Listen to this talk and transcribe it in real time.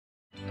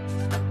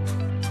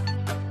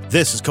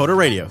This is Coder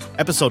Radio,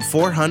 episode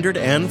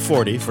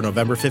 440 for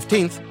November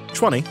 15th,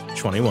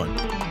 2021.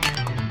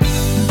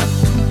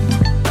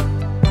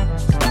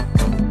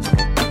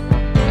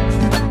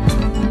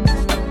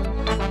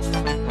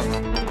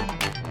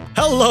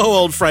 Hello,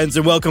 old friends,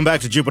 and welcome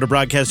back to Jupiter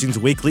Broadcasting's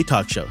weekly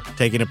talk show,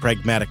 taking a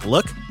pragmatic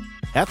look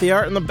at the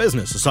art and the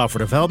business of software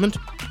development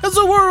as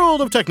a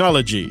world of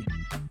technology.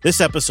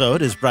 This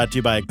episode is brought to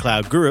you by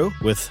Cloud Guru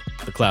with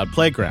the Cloud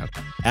Playground,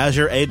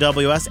 Azure,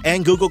 AWS,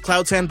 and Google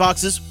Cloud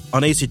Sandboxes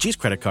on ACG's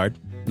credit card,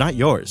 not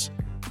yours.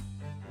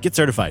 Get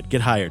certified,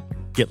 get hired,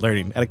 get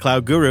learning at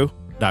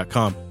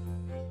cloudguru.com.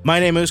 My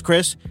name is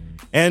Chris,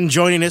 and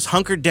joining us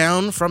hunkered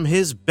down from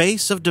his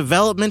base of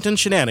development and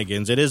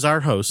shenanigans, it is our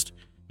host,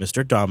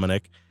 Mr.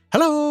 Dominic.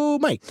 Hello,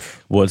 Mike.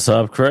 What's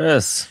up,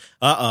 Chris?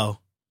 Uh-oh.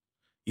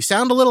 You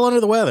sound a little under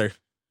the weather.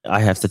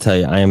 I have to tell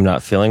you, I am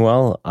not feeling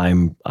well.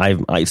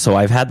 So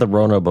I've had the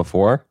Rona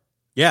before.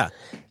 Yeah.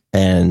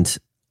 And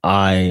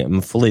I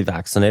am fully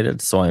vaccinated,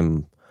 so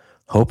I'm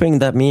hoping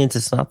that means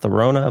it's not the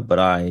Rona, but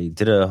I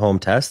did a home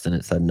test and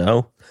it said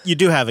no. You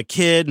do have a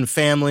kid and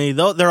family.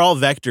 They're all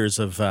vectors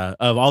of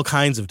all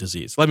kinds of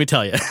disease, let me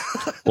tell you.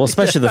 Well,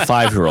 especially the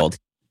 5-year-old.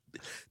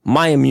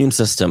 My immune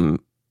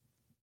system,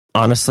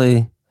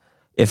 honestly,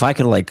 if I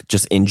could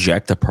just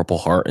inject a Purple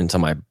Heart into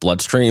my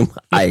bloodstream,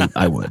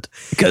 I would.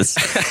 Because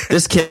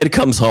this kid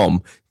comes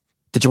home.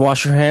 Did you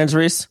wash your hands,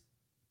 Reese?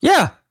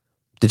 Yeah.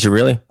 Did you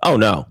really? Oh,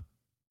 no.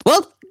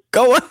 Well,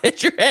 go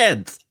wash your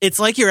hands. It's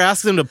like you're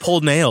asking them to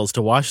pull nails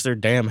to wash their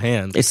damn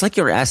hands. It's like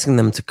you're asking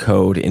them to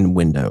code in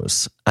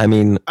Windows. I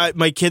mean...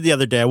 my kid the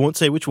other day, I won't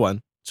say which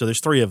one. So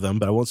there's 3 of them,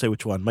 but I won't say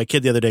which one. My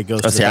kid the other day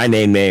goes... I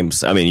name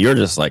names. I mean, you're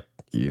just like,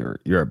 you're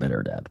a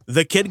better dad.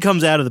 The kid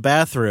comes out of the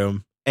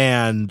bathroom,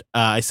 and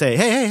I say,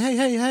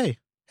 hey,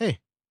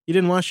 you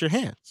didn't wash your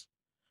hands.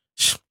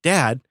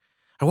 Dad,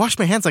 I washed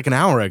my hands like an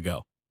hour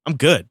ago. I'm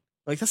good.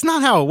 Like, that's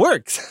not how it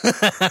works.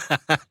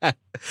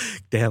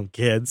 Damn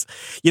kids.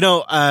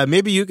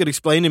 Maybe you could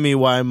explain to me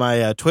why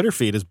my Twitter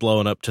feed is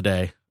blowing up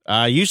today.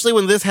 Usually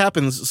when this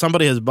happens,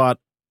 somebody has bought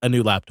a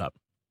new laptop.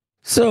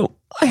 So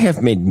I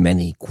have made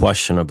many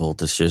questionable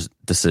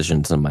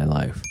decisions in my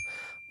life.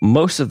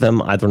 Most of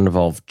them either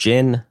involve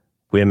gin,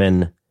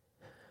 women,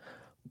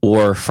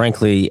 or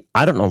frankly,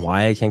 I don't know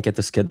why I can't get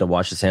this kid to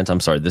wash his hands. I'm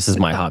sorry, this is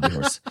my hobby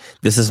horse.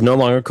 This is no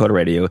longer Coder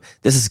Radio.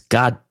 This is,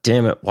 God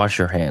damn it, wash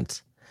your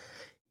hands.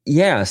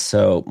 Yeah,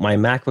 so my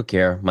MacBook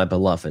Air, my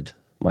beloved,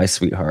 my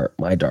sweetheart,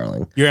 my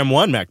darling. Your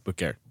M1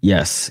 MacBook Air.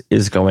 Yes,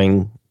 is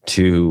going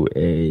to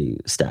a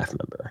staff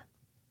member.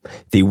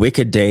 The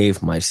Wicked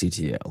Dave, my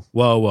CTO.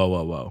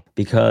 Whoa.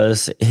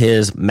 Because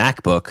his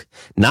MacBook,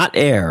 not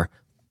Air,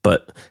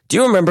 but do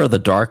you remember the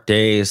dark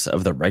days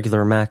of the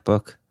regular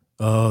MacBook?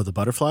 Oh, the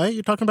butterfly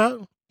you're talking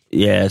about?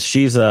 Yeah,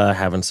 she's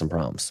having some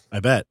problems. I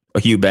bet. Oh,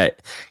 you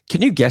bet.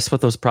 Can you guess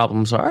what those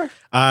problems are?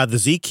 The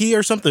Z key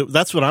or something.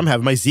 That's what I'm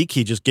having. My Z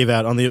key just gave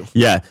out on the...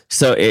 Yeah,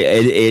 so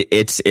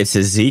it's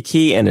a Z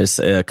key and it's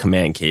a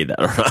command key that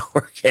are not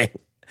working.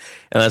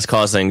 And that's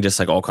causing just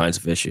all kinds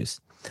of issues.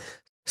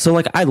 So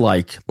I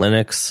like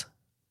Linux.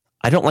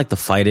 I don't like the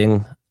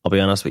fighting. I'll be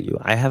honest with you.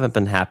 I haven't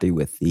been happy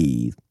with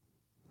the...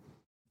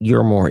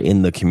 You're more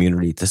in the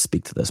community to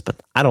speak to this,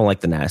 but I don't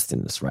like the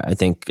nastiness, right? I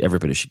think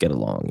everybody should get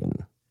along.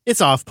 And it's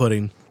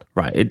off-putting.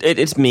 Right.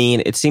 It's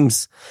mean. It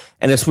seems,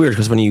 and it's weird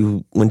because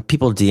when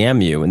people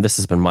DM you, and this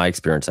has been my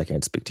experience, I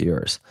can't speak to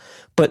yours,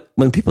 but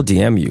when people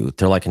DM you,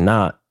 they're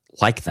not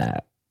like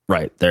that,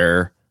 right?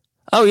 They're,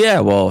 oh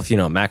yeah, well, if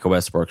Mac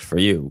OS works for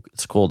you,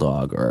 it's cool,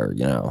 dog, or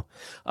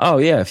oh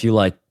yeah, if you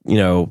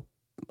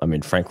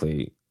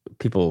frankly,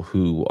 people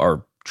who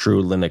are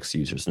true Linux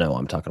users know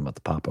I'm talking about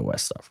the Pop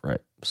OS stuff,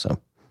 right? So.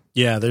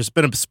 Yeah, there's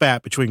been a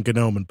spat between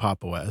GNOME and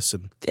Pop OS.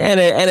 And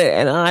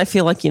I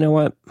feel like, you know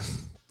what?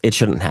 It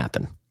shouldn't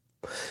happen.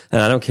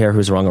 And I don't care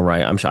who's wrong or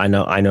right. I'm sure I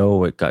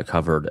know it got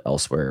covered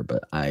elsewhere,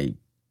 but I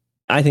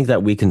think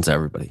that weakens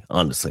everybody,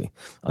 honestly.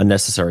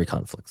 Unnecessary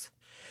conflicts.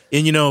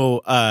 And,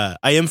 I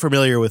am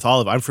familiar with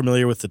all of it. I'm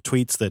familiar with the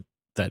tweets that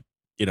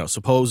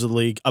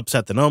supposedly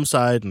upset the GNOME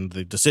side and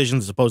the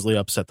decisions supposedly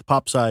upset the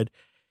Pop side.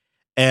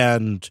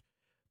 And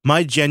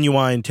my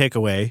genuine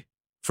takeaway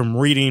from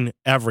reading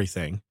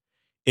everything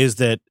is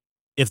that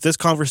if this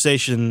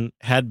conversation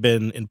had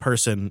been in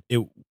person,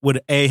 it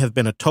would A, have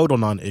been a total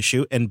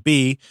non-issue, and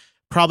B,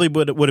 probably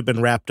would have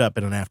been wrapped up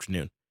in an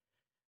afternoon.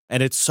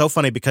 And it's so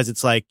funny because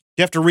it's you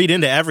have to read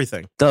into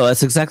everything. No,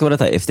 that's exactly what I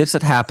thought. If this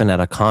had happened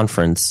at a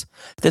conference,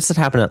 if this had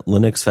happened at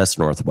Linux Fest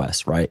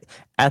Northwest, right,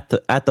 at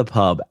the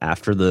pub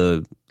after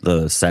the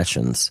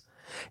sessions,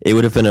 it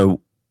would have been a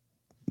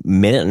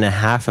minute and a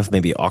half of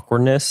maybe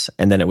awkwardness,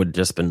 and then it would have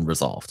just been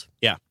resolved.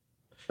 Yeah.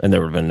 And there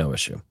would have been no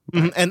issue.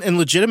 Mm-hmm. And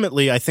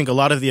legitimately, I think a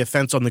lot of the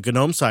offense on the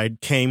GNOME side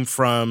came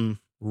from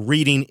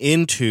reading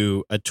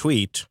into a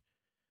tweet,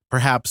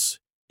 perhaps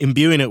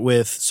imbuing it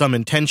with some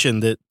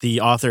intention that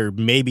the author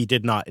maybe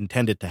did not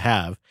intend it to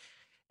have.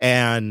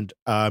 And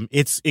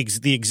it's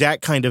the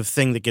exact kind of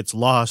thing that gets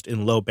lost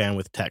in low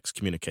bandwidth text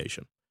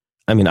communication.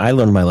 I mean, I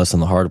learned my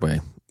lesson the hard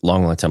way.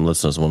 Long time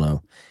listeners will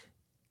know.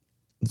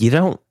 You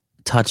don't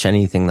touch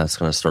anything that's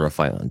going to start a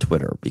fight on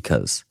Twitter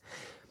because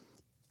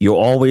you're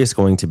always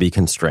going to be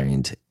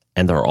constrained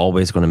and they're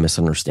always going to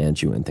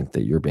misunderstand you and think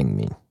that you're being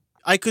mean.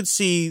 I could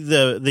see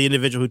the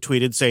individual who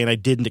tweeted saying, I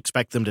didn't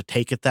expect them to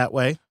take it that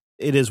way.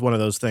 It is one of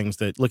those things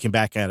that looking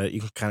back at it, you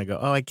can kind of go,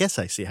 oh, I guess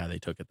I see how they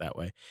took it that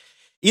way.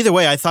 Either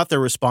way, I thought their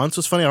response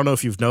was funny. I don't know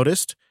if you've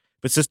noticed,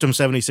 but System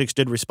 76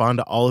 did respond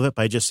to all of it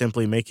by just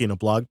simply making a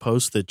blog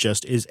post that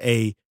just is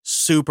a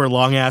super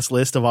long-ass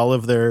list of all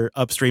of their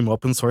upstream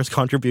open source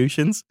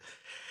contributions.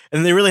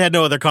 And they really had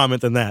no other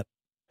comment than that.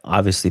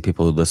 Obviously,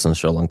 people who listen to the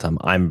show a long time,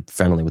 I'm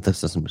friendly with the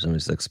System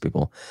 76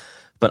 people.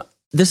 But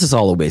this is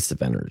all a waste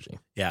of energy.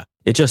 Yeah.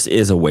 It just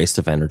is a waste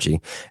of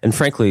energy. And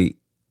frankly,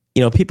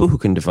 people who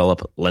can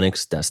develop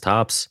Linux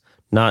desktops,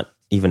 not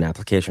even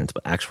applications,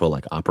 but actual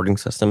like operating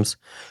systems,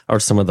 are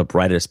some of the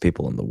brightest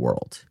people in the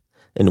world.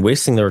 And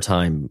wasting their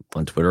time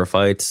on Twitter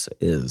fights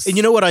is... And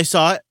you know what I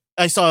saw?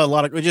 I saw a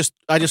lot of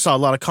I just saw a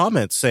lot of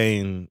comments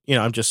saying,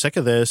 I'm just sick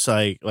of this.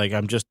 I'm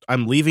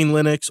leaving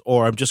Linux,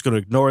 or I'm just going to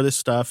ignore this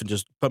stuff and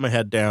just put my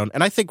head down.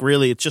 And I think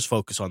really it's just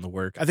focus on the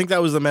work. I think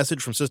that was the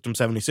message from System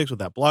 76 with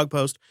that blog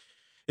post,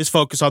 is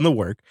focus on the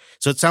work.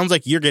 So it sounds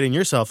like you're getting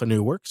yourself a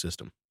new work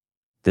system.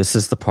 This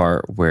is the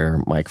part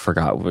where Mike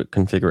forgot what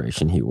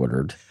configuration he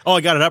ordered. Oh,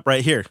 I got it up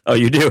right here. Oh,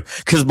 you do?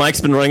 Because Mike's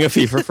been running a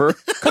FIFA for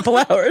a couple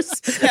hours.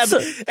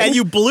 And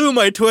you blew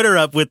my Twitter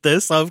up with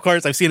this. So of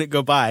course, I've seen it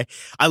go by.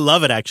 I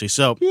love it, actually.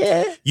 So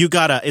you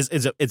got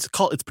it's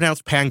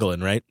pronounced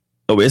pangolin, right?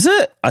 Oh, is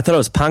it? I thought it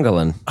was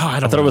pangolin. Oh,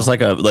 I thought it was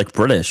like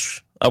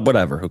British.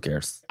 Whatever, who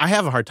cares? I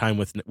have a hard time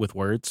with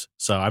words,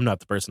 so I'm not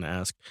the person to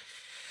ask.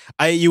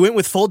 You went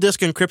with full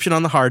disk encryption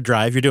on the hard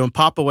drive. You're doing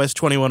Pop! OS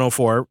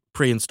 2104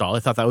 pre-install. I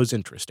thought that was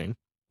interesting.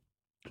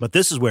 But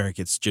this is where it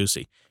gets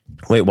juicy.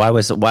 Wait, why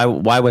was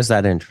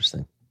that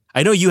interesting?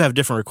 I know you have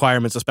different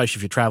requirements, especially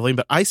if you're traveling,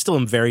 but I still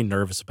am very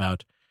nervous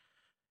about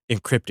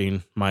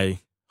encrypting my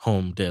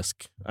home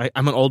disk.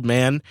 I'm an old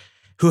man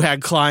who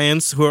had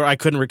clients I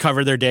couldn't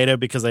recover their data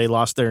because they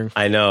lost their...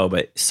 I know,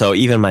 but so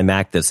even my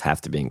Mac disks have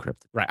to be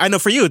encrypted. Right. I know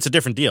for you, it's a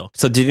different deal.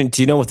 So do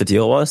you know what the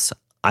deal was?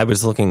 I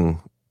was looking...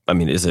 I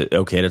mean, is it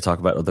okay to talk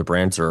about other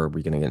brands, or are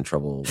we going to get in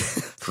trouble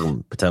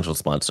from potential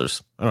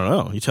sponsors? I don't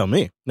know. You tell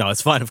me. No,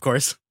 it's fine, of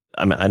course.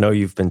 I mean, I know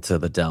you've been to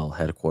the Dell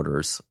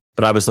headquarters,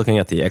 but I was looking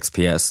at the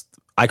XPS.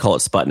 I call it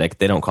Sputnik.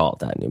 They don't call it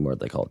that anymore.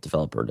 They call it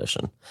Developer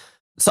Edition.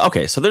 So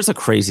there's a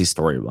crazy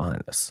story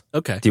behind this.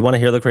 Okay. Do you want to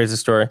hear the crazy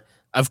story?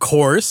 Of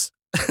course.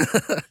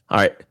 All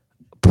right.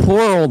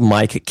 Poor old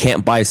Mike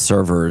can't buy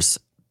servers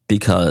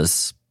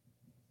because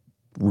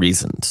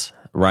reasons.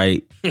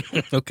 Right?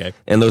 Okay.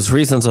 And those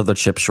reasons are the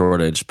chip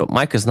shortage, but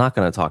Mike is not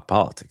going to talk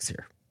politics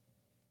here.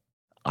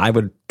 I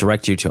would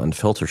direct you to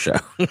Unfiltered Show.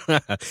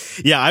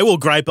 Yeah, I will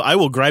gripe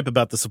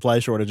about the supply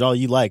shortage all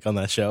you like on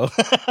that show.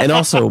 And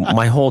also,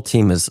 my whole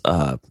team is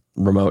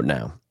remote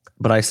now,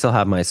 but I still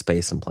have my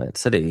space in Plant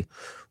City,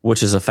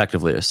 which is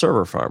effectively a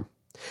server farm.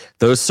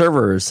 Those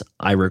servers,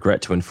 I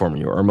regret to inform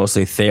you, are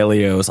mostly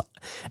Thalios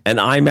and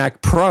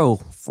iMac Pro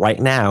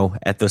right now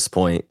at this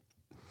point,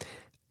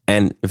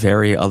 and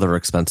very other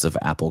expensive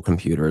Apple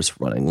computers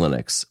running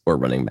Linux or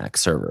running Mac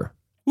server.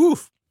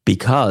 Oof.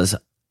 Because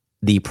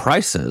the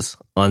prices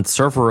on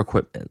server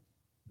equipment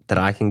that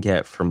I can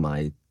get from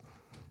I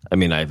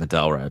have a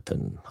Dell rep,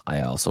 and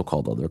I also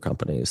called other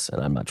companies,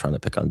 and I'm not trying to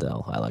pick on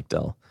Dell. I like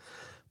Dell.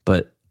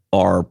 But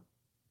are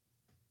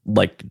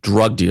like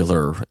drug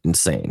dealer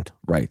insane,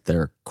 right?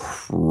 They're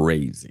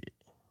crazy.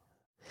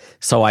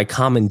 So I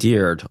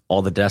commandeered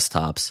all the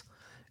desktops.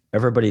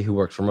 Everybody who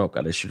works remote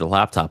got issued a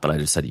laptop, and I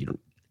just said,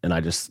 and I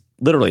just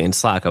literally in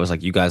Slack, I was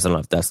like, you guys don't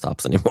have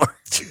desktops anymore.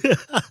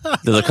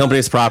 They're the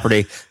company's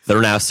property.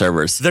 They're now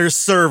servers. They're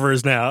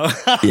servers now.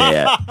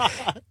 Yeah.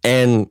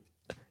 And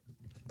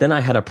then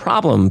I had a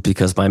problem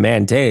because my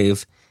man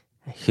Dave,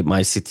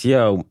 my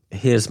CTO,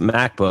 his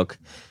MacBook,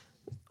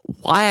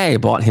 why I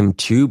bought him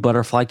 2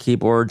 Butterfly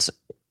keyboards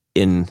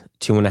in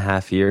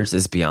 2.5 years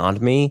is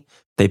beyond me.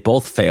 They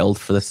both failed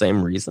for the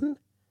same reason.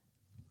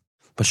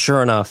 But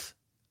sure enough,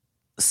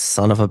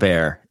 son of a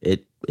bear,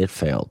 it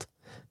failed.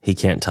 He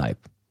can't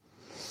type.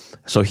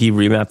 So he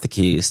remapped the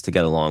keys to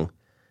get along.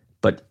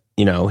 But,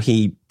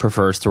 he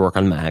prefers to work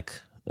on Mac.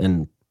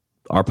 And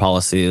our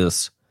policy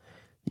is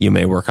you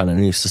may work on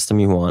any system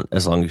you want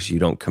as long as you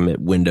don't commit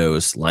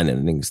Windows line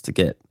endings to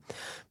Git,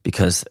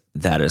 because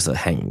that is a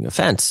hanging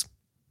offense.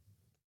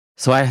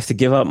 So I have to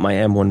give up my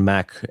M1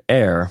 Mac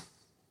Air,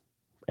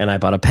 and I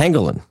bought a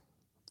Pangolin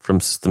from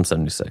System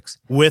 76.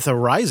 With a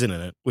Ryzen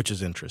in it, which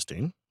is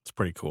interesting. It's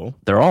pretty cool.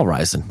 They're all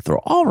Ryzen.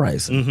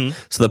 Mm-hmm.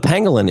 So the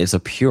Pangolin is a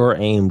pure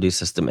AMD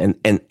system,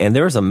 and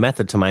there is a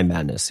method to my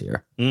madness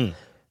here.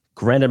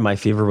 Granted, my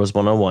fever was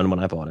 101 when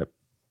I bought it,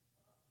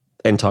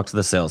 and talked to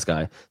the sales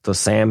guy. So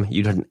Sam,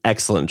 you did an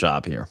excellent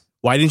job here.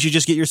 Why didn't you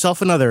just get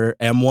yourself another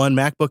M1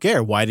 MacBook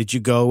Air? Why did you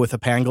go with a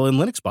Pangolin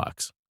Linux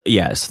box?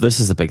 Yes, this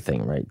is the big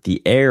thing, right?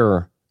 The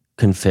Air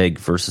config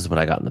versus what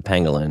I got in the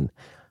Pangolin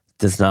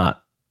does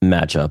not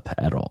match up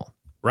at all.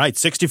 Right,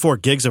 64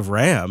 gigs of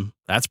RAM.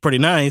 That's pretty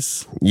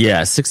nice.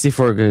 Yeah,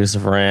 64 gigs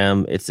of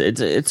RAM. It's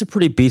a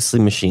pretty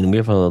beastly machine. We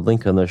have a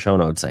link in the show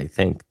notes, I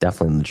think,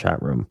 definitely in the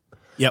chat room.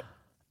 Yep.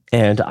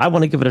 And I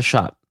want to give it a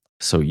shot.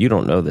 So you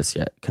don't know this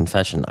yet.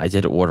 Confession, I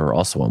did order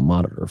also a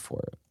monitor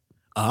for it.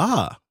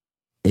 Ah.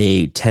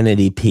 A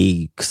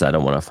 1080p, because I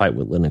don't want to fight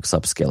with Linux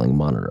upscaling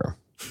monitor.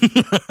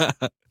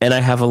 And I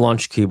have a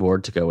launch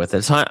keyboard to go with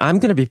it. So I'm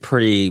going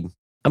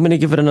to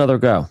give it another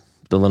go,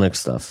 the Linux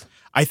stuff.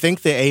 I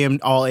think the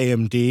all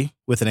AMD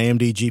with an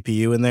AMD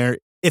GPU in there,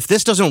 if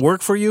this doesn't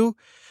work for you,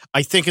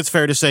 I think it's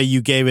fair to say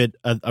you gave it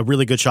a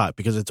really good shot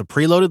because it's a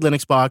preloaded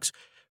Linux box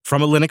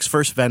from a Linux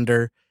first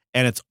vendor,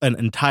 and it's an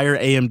entire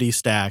AMD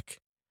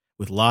stack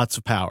with lots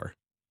of power.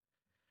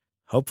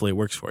 Hopefully it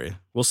works for you.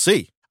 We'll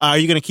see. Are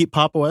you going to keep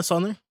Pop! OS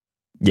on there?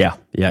 Yeah,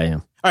 I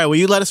am. All right, well,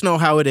 you let us know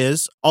how it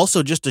is.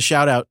 Also, just a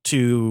shout out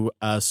to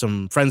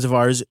some friends of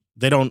ours.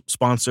 They don't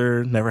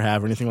sponsor, never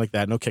have, or anything like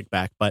that. No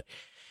kickback. But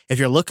if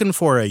you're looking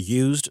for a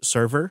used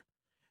server,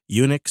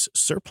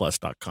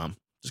 UnixSurplus.com.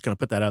 Just going to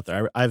put that out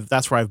there.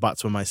 That's where I've bought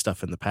some of my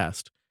stuff in the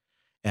past,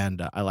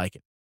 and I like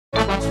it.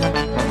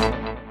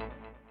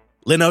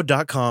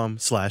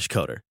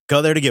 Linode.com/coder.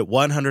 Go there to get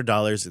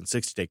 $100 in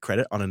 60-day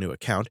credit on a new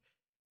account,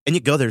 and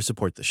you go there to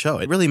support the show.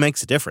 It really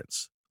makes a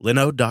difference.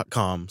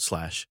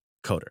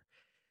 Linode.com/coder.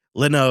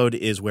 Linode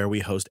is where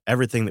we host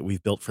everything that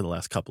we've built for the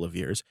last couple of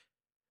years,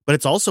 but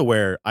it's also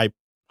where I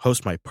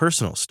host my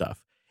personal stuff.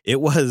 It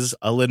was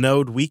a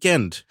Linode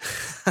weekend.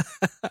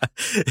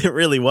 It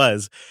really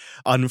was.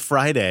 On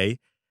Friday,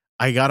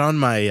 I got on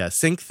my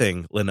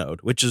SyncThing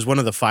Linode, which is one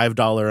of the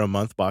 $5 a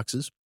month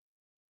boxes,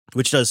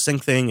 which does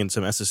SyncThing and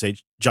some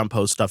SSH jump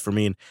host stuff for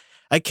me, and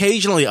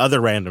occasionally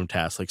other random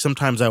tasks. Like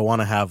sometimes I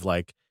want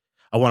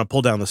to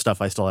pull down the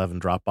stuff I still have in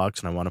Dropbox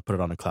and I want to put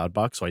it on a cloud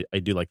box. So I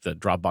do like the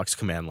Dropbox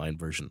command line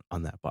version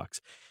on that box.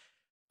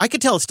 I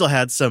could tell it still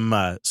had some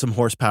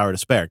horsepower to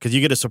spare because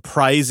you get a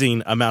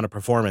surprising amount of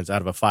performance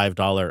out of a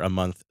 $5 a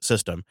month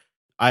system.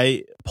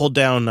 I pulled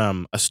down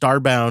a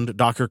Starbound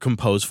Docker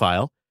Compose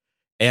file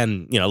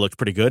and, it looked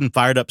pretty good, and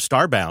fired up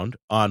Starbound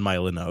on my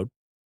Linode.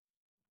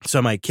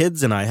 So my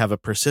kids and I have a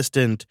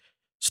persistent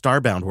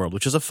Starbound world,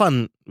 which is a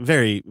fun,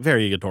 very,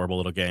 very adorable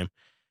little game.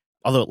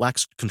 Although it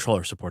lacks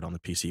controller support on the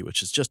PC,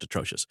 which is just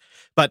atrocious.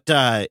 But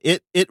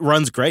it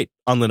runs great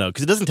on Linode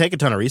because it doesn't take a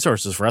ton of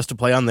resources for us to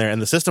play on there,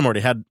 and the system already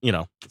had,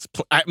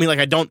 I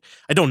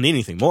don't need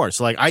anything more.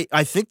 So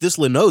I think this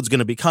Linode's going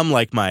to become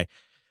like my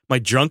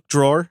junk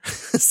drawer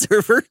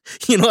server.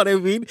 You know what I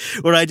mean?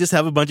 Where I just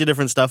have a bunch of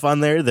different stuff on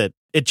there that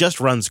it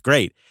just runs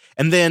great.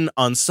 And then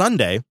on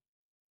Sunday,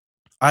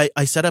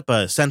 I set up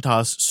a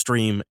CentOS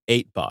Stream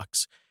 8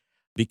 box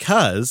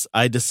because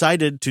I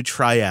decided to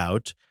try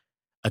out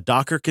a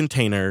Docker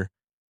container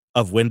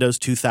of Windows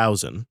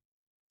 2000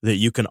 that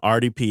you can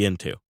RDP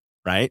into,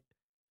 right?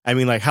 I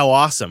mean, how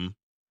awesome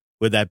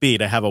would that be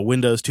to have a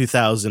Windows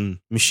 2000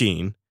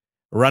 machine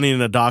running in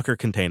a Docker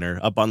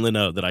container up on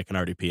Linode that I can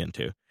RDP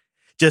into?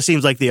 Just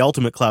seems like the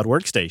ultimate cloud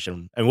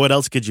workstation. And what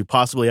else could you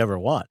possibly ever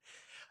want?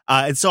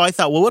 And so I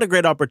thought, well, what a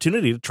great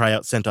opportunity to try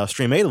out CentOS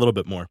Stream 8 a little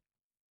bit more.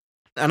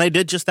 And I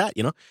did just that,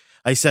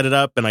 I set it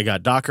up and I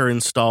got Docker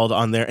installed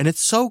on there, and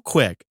it's so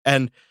quick.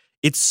 And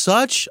it's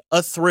such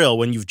a thrill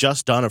when you've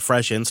just done a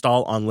fresh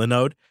install on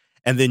Linode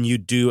and then you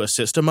do a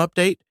system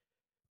update,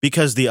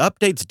 because the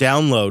updates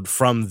download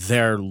from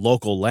their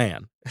local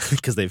LAN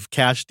because they've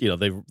cached,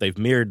 they've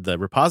mirrored the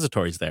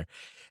repositories there.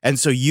 And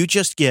so you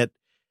just get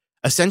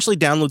essentially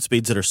download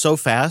speeds that are so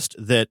fast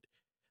that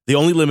the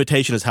only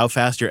limitation is how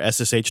fast your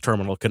SSH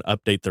terminal can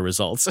update the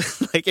results.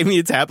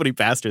 It's happening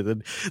faster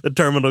than the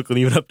terminal can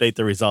even update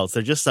the results.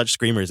 They're just such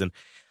screamers. And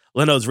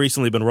Linode's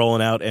recently been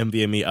rolling out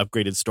NVMe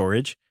upgraded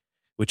storage,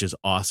 which is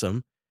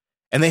awesome.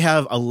 And they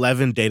have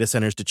 11 data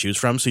centers to choose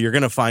from. So you're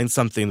going to find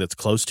something that's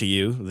close to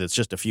you, that's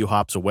just a few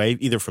hops away,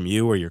 either from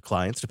you or your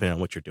clients, depending on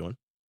what you're doing.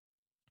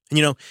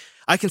 And,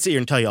 I can sit here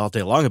and tell you all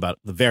day long about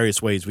the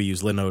various ways we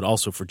use Linode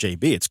also for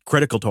JB. It's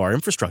critical to our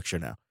infrastructure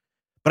now.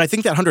 But I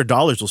think that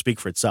 $100 will speak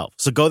for itself.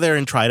 So go there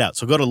and try it out.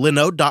 So go to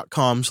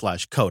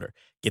linode.com/coder.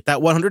 Get that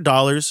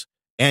 $100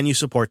 and you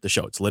support the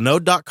show. It's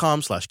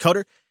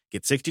linode.com/coder.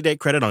 Get 60-day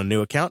credit on a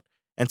new account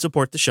and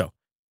support the show.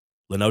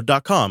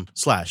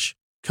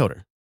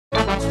 linode.com/coder.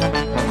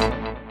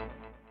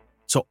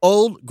 So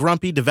old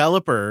grumpy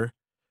developer,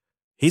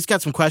 he's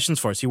got some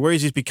questions for us. He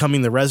worries he's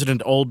becoming the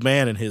resident old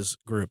man in his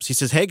groups. He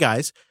says, hey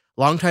guys,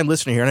 longtime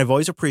listener here, and I've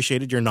always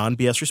appreciated your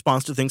non-BS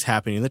response to things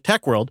happening in the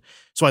tech world.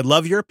 So I'd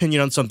love your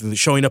opinion on something that's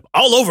showing up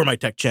all over my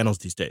tech channels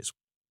these days.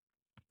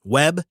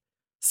 Web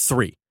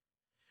 3.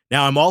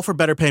 Now, I'm all for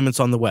better payments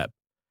on the web.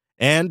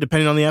 And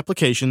depending on the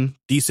application,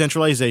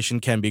 decentralization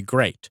can be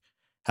great.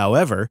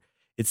 However,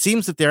 it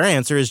seems that their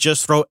answer is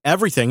just throw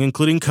everything,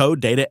 including code,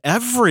 data,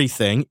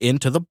 everything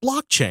into the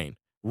blockchain.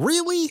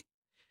 Really?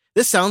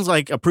 This sounds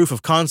like a proof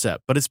of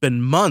concept, but it's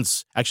been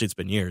months. Actually, it's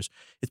been years.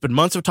 It's been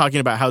months of talking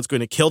about how it's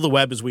going to kill the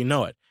web as we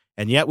know it.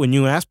 And yet, when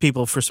you ask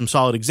people for some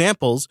solid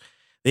examples,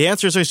 the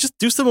answers are just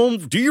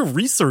do your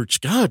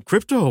research. God,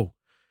 crypto.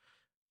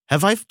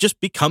 Have I just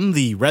become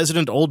the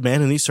resident old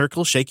man in these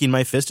circles shaking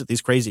my fist at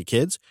these crazy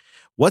kids?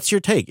 What's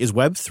your take? Is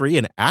Web3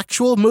 an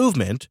actual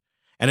movement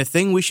and a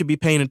thing we should be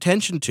paying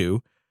attention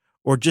to,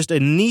 or just a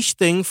niche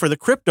thing for the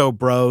crypto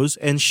bros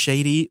and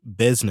shady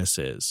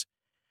businesses?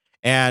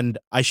 And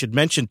I should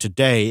mention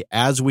today,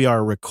 as we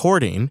are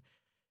recording,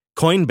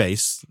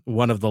 Coinbase,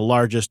 one of the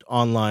largest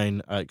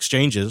online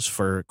exchanges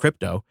for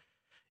crypto,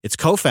 its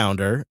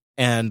co-founder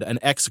and an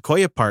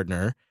ex-Sequoia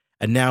partner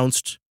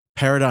announced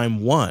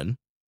Paradigm One,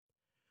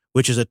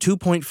 which is a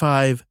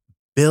 $2.5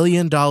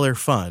 billion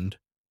fund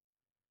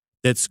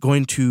that's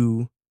going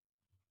to,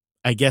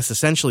 I guess,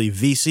 essentially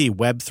VC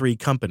Web3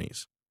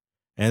 companies.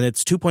 And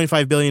it's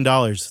 $2.5 billion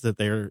that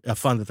they're a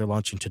fund that they're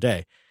launching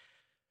today.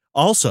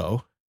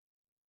 Also,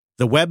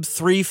 the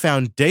Web3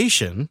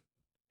 Foundation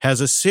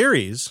has a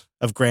series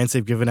of grants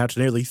they've given out to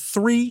nearly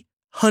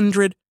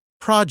 300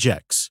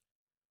 projects.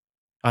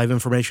 I have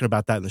information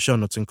about that in the show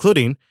notes,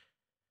 including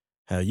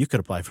how you could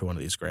apply for one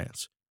of these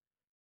grants.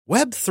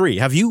 Web3,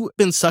 have you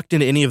been sucked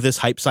into any of this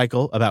hype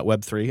cycle about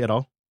Web3 at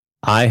all?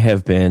 I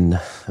have been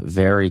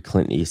very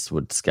Clint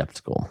Eastwood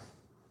skeptical.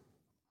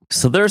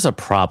 So there's a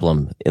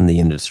problem in the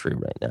industry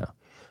right now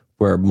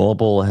where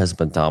mobile has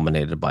been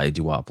dominated by a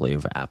duopoly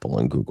of Apple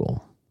and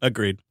Google.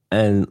 Agreed.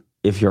 And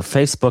if you're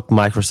Facebook,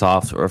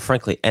 Microsoft, or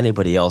frankly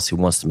anybody else who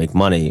wants to make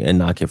money and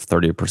not give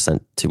 30%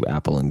 to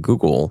Apple and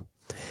Google,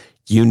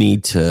 you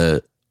need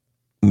to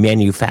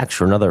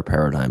manufacture another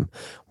paradigm.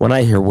 When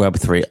I hear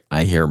Web3,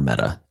 I hear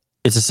Meta.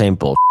 It's the same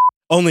bullshit.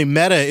 Only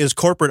Meta is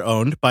corporate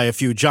owned by a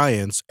few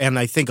giants, and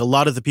I think a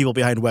lot of the people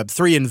behind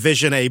Web3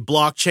 envision a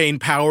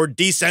blockchain-powered,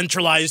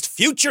 decentralized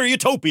future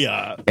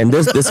utopia. And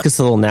this gets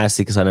a little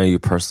nasty because I know you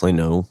personally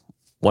know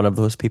one of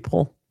those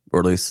people, or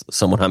at least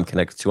someone I'm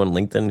connected to on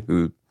LinkedIn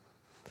who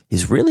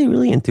is really,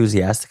 really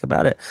enthusiastic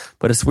about it.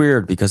 But it's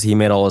weird because he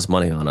made all his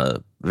money on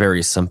a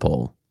very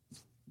simple,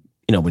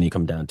 when you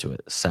come down to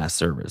it, SaaS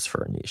service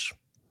for a niche.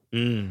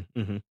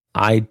 Mm-hmm.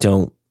 I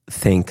don't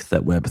think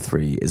that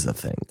Web3 is a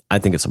thing. I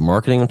think it's a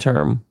marketing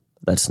term.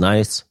 That's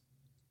nice.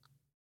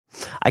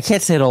 I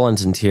can't say it all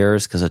ends in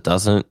tears because it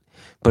doesn't,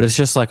 but it's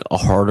just like a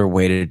harder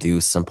way to do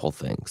simple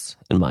things,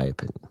 in my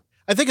opinion.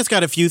 I think it's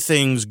got a few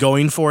things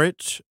going for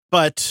it,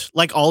 but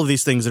like all of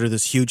these things that are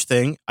this huge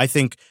thing, I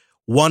think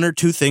one or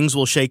two things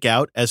will shake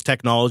out as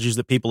technologies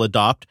that people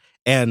adopt,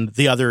 and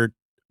the other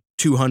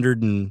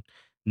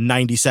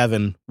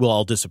 297 will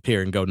all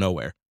disappear and go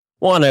nowhere.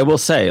 Well, and I will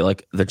say,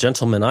 like the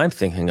gentleman I'm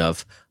thinking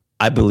of,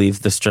 I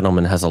believe this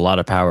gentleman has a lot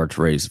of power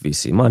to raise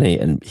VC money,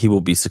 and he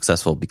will be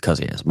successful because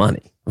he has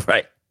money,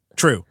 right?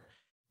 True.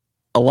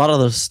 A lot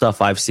of the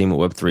stuff I've seen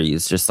with Web3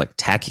 is just like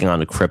tacking on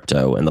to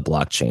crypto and the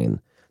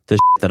blockchain, the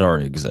that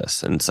already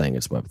exists, and saying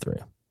it's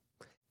Web3.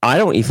 I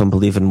don't even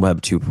believe in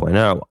Web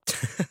 2.0.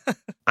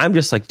 I'm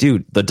just like,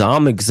 dude, the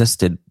DOM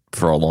existed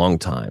for a long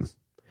time.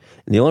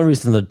 And the only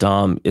reason the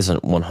DOM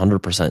isn't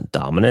 100%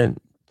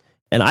 dominant,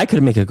 and I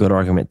could make a good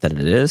argument that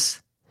it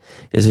is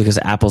because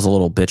Apple's a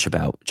little bitch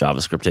about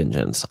JavaScript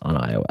engines on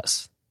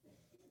iOS.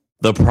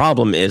 The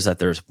problem is that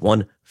there's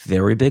one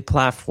very big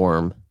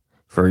platform,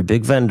 very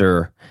big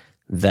vendor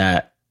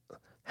that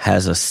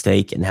has a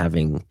stake in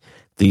having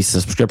the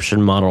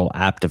subscription model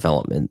app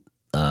development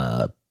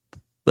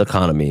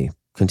economy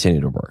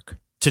continue to work.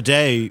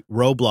 Today,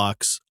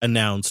 Roblox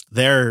announced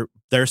they're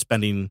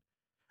spending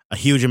a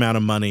huge amount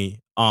of money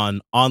on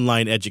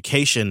online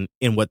education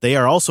in what they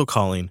are also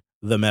calling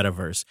the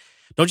metaverse.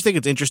 Don't you think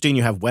it's interesting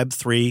you have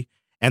Web3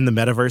 and the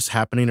metaverse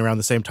happening around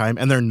the same time,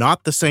 and they're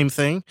not the same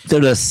thing? They're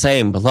the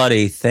same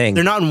bloody thing.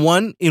 They're not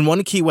in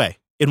one key way.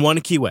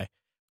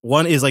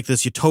 One is like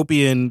this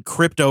utopian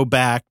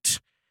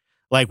crypto-backed,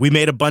 like we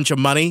made a bunch of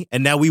money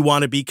and now we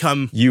want to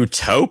become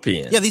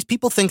utopian. Yeah, these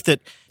people think that.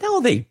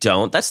 No, they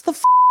don't. That's the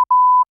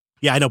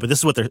Yeah, I know, but this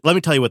is what let me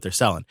tell you what they're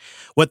selling.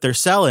 What they're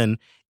selling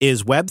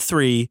is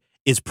Web3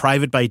 is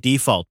private by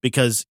default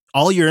because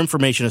all your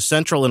information is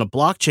central in a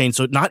blockchain,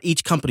 so not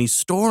each company's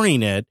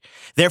storing it.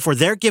 Therefore,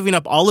 they're giving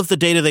up all of the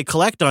data they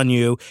collect on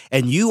you,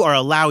 and you are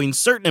allowing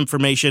certain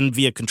information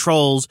via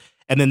controls,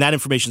 and then that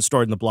information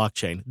stored in the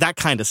blockchain. That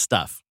kind of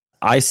stuff.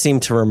 I seem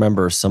to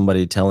remember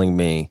somebody telling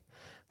me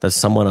that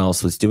someone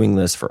else was doing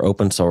this for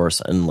open source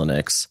and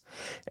Linux,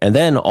 and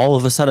then all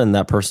of a sudden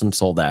that person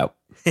sold out.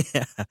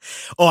 Yeah.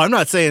 Oh, I'm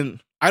not saying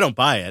I don't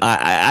buy it.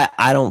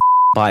 I don't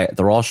buy it.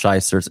 They're all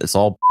shysters. It's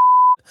all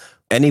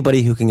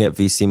anybody who can get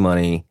VC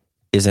money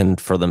is in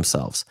for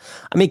themselves.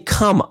 I mean,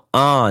 come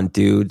on,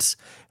 dudes.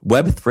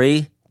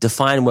 Web3,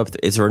 define Web3.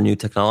 Is there a new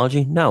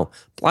technology? No.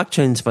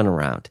 Blockchain's been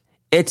around.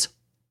 I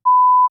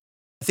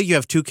think you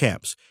have two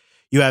camps.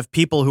 You have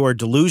people who are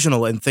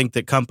delusional and think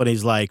that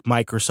companies like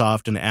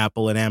Microsoft and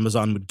Apple and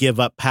Amazon would give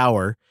up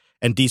power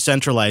and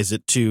decentralize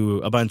it to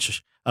a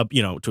bunch of,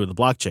 to the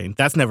blockchain.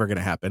 That's never going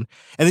to happen.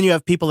 And then you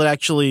have people that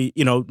actually,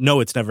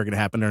 know it's never going to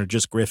happen and are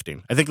just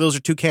grifting. I think those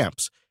are two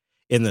camps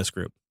in this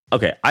group.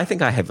 Okay, I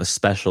think I have a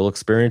special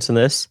experience in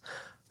this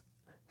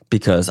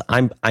because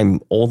I'm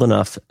old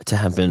enough to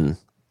have been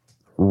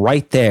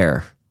right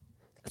there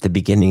at the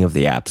beginning of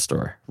the App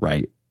Store,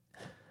 right?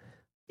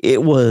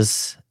 It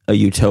was a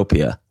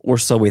utopia, or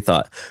so we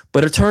thought.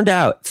 But it turned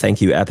out,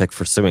 thank you, Epic,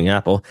 for suing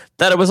Apple,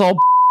 that it was all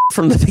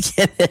from the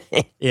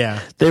beginning.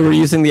 Yeah. They were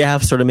using the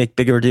App Store to make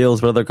bigger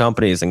deals with other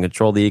companies and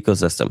control the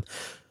ecosystem.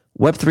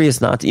 Web3 is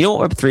not, you know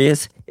what Web3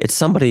 is? It's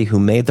somebody who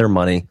made their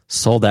money,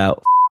 sold out,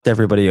 f***ed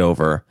everybody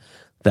over,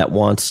 that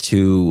wants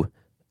to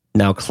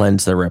now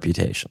cleanse their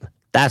reputation.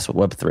 That's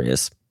what Web3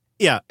 is.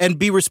 Yeah, and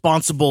be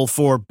responsible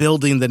for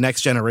building the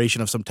next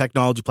generation of some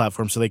technology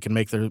platform so they can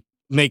make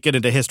it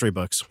into history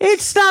books.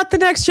 It's not the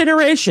next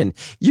generation.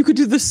 You could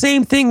do the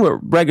same thing with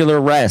regular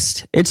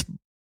REST. It's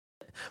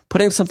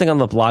putting something on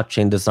the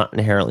blockchain does not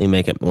inherently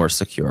make it more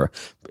secure.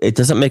 It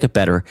doesn't make it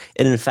better.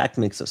 It, in fact,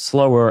 makes it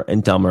slower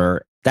and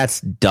dumber.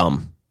 That's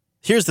dumb.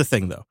 Here's the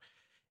thing, though.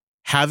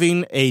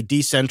 Having a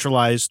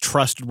decentralized,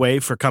 trusted way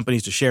for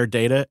companies to share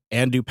data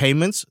and do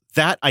payments,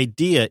 that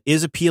idea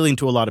is appealing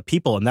to a lot of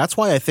people. And that's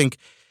why I think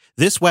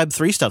this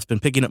Web3 stuff's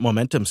been picking up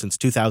momentum since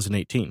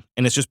 2018.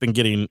 And it's just been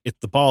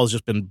the ball has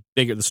just been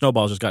bigger. The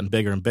snowball's just gotten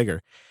bigger and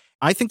bigger.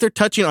 I think they're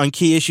touching on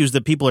key issues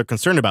that people are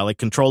concerned about, like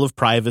control of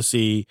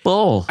privacy.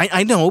 Bull.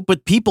 I know,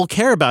 but people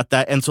care about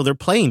that, and so they're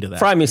playing to that.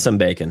 Fry me some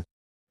bacon.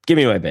 Give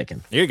me my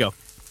bacon. Here you go.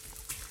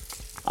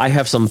 I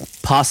have some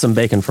possum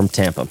bacon from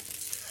Tampa.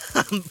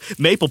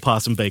 Maple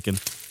possum bacon.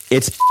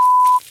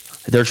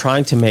 They're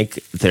trying to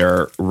make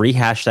their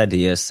rehashed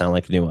ideas sound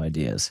like new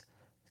ideas.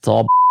 It's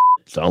all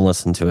don't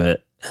listen to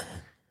it.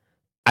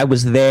 I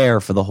was there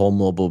for the whole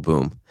mobile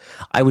boom.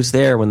 I was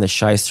there when the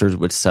shysters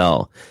would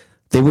sell.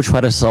 They would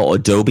try to sell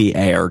Adobe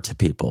Air to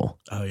people.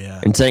 Oh, yeah.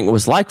 And saying it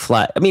was like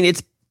flat. I mean,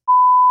 it's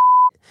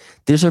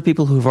these are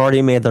people who've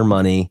already made their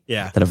money,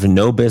 that have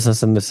no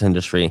business in this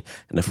industry.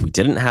 And if we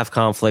didn't have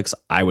conflicts,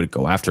 I would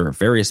go after a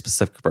very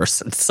specific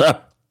person.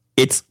 So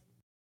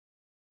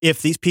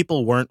if these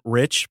people weren't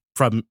rich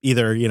from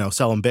either,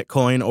 selling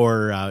Bitcoin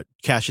or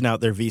cashing out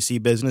their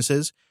VC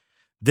businesses,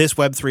 this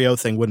Web 3.0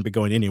 thing wouldn't be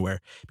going anywhere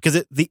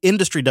because the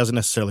industry doesn't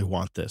necessarily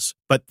want this,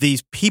 but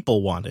these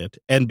people want it.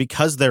 And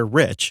because they're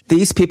rich.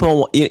 These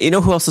people, you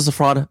know who else is a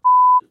fraud?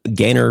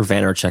 Gainer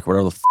Vaynerchuk,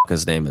 whatever the fuck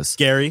his name is.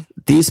 Gary.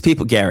 These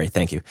people, Gary,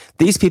 thank you.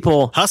 These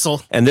people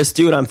hustle. And this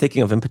dude I'm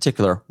thinking of in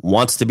particular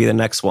wants to be the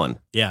next one.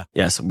 Yeah.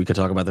 Yes, we could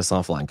talk about this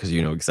offline because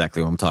you know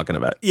exactly what I'm talking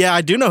about. Yeah, I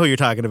do know who you're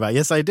talking about.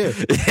 Yes, I do.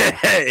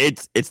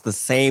 It's the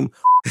same.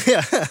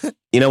 Yeah.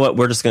 You know what?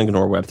 We're just going to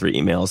ignore Web3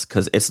 emails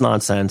because it's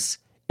nonsense.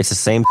 It's the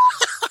same.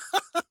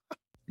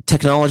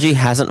 Technology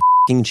hasn't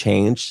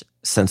changed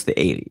since the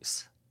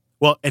 80s.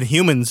 Well, and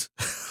humans,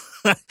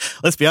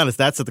 let's be honest,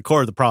 that's at the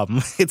core of the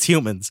problem. It's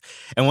humans.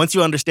 And once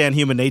you understand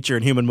human nature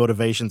and human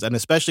motivations, and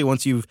especially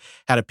once you've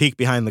had a peek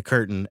behind the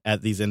curtain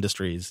at these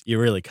industries, you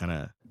really kind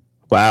of...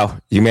 Wow,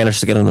 you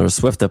managed to get another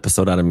Swift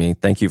episode out of me.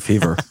 Thank you,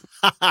 Fever.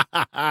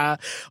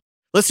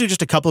 Let's do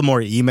just a couple more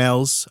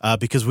emails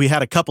because we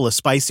had a couple of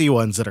spicy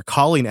ones that are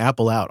calling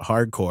Apple out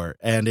hardcore.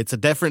 And it's a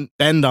different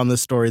bend on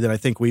this story than I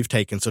think we've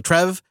taken. So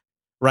Trev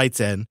writes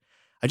in,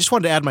 I just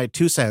wanted to add my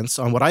 2 cents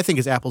on what I think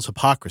is Apple's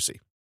hypocrisy.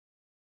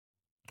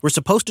 We're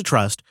supposed to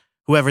trust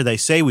whoever they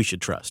say we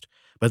should trust,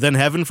 but then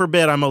heaven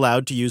forbid I'm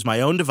allowed to use my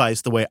own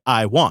device the way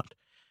I want.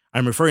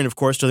 I'm referring, of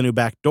course, to the new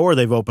back door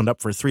they've opened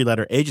up for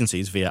 3-letter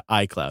agencies via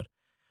iCloud.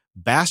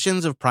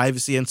 Bastions of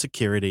privacy and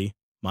security,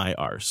 my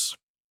arse.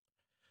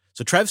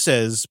 So Trev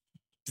says,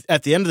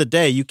 at the end of the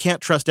day, you can't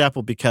trust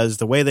Apple because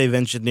the way they've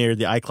engineered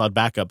the iCloud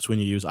backups when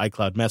you use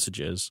iCloud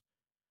messages,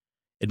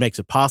 it makes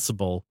it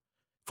possible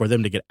for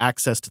them to get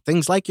access to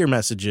things like your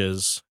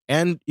messages.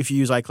 And if you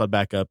use iCloud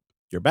backup,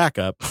 your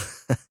backup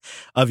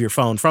of your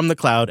phone from the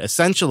cloud,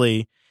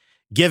 essentially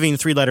giving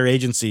 3-letter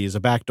agencies a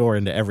backdoor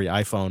into every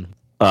iPhone.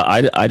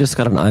 I just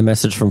got an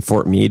iMessage from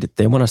Fort Meade.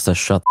 They want us to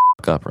shut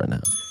the fuck up right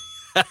now.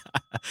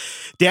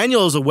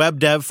 Daniel is a web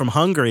dev from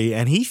Hungary,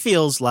 and he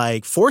feels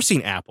like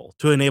forcing Apple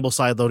to enable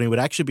sideloading would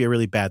actually be a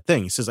really bad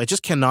thing. He says, I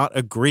just cannot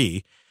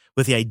agree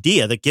with the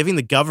idea that giving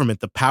the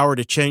government the power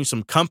to change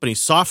some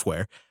company's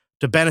software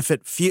to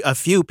benefit a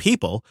few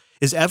people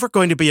is ever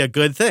going to be a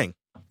good thing.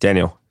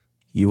 Daniel,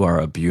 you are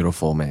a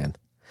beautiful man.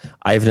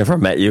 I've never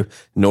met you,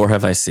 nor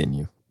have I seen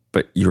you,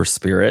 but your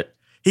spirit.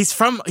 He's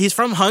from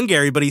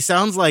Hungary, but he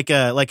sounds like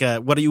a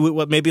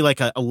maybe like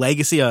a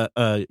legacy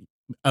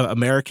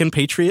American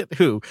patriot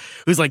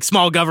who's like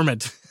small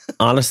government.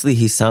 Honestly,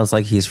 he sounds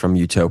like he's from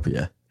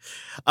Utopia.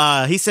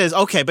 He says,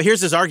 okay, but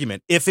here's his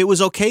argument. If it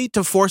was okay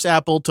to force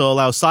Apple to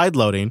allow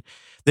sideloading,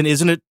 then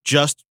isn't it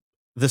just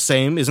the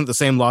same? Isn't the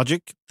same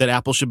logic that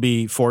Apple should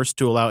be forced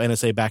to allow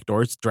NSA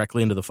backdoors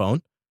directly into the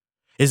phone?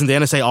 Isn't the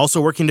NSA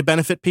also working to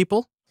benefit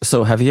people?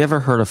 So have you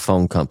ever heard of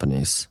phone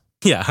companies?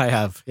 Yeah, I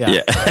have.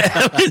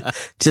 Yeah.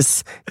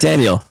 Just,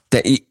 Daniel,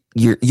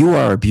 you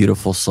are a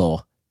beautiful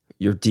soul.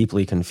 You're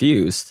deeply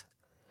confused,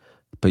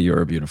 but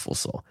you're a beautiful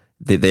soul.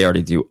 They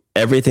already do.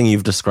 Everything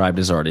you've described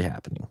is already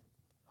happening.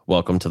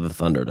 Welcome to the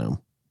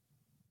Thunderdome.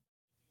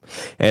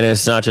 And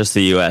it's not just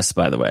the U.S.,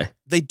 by the way.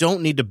 They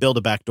don't need to build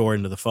a backdoor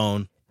into the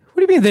phone.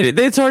 What do you mean?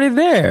 It's already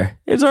there.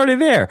 It's already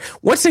there.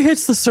 Once it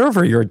hits the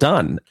server, you're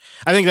done.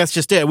 I think that's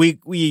just it.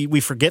 We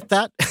forget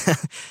that,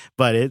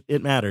 but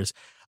it matters.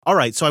 All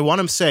right, so I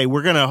want to say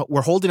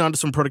we're holding on to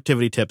some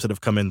productivity tips that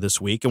have come in this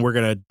week, and we're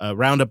gonna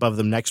round up of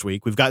them next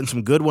week. We've gotten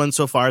some good ones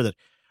so far that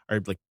are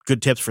like good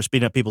tips for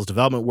speeding up people's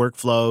development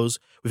workflows.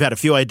 We've had a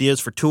few ideas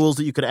for tools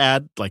that you could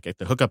add, like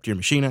to hook up to your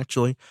machine,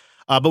 actually.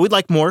 But we'd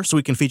like more, so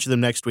we can feature them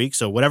next week.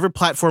 So whatever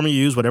platform you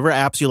use, whatever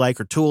apps you like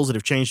or tools that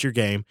have changed your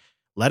game,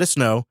 let us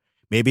know.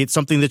 Maybe it's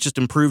something that just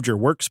improved your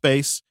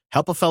workspace.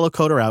 Help a fellow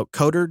coder out,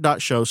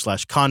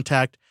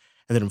 coder.show/contact.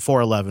 And then in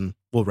 411,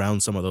 we'll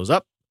round some of those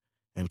up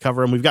and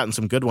cover them. We've gotten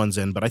some good ones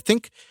in, but I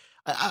think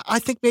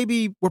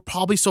maybe we're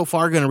probably so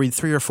far going to read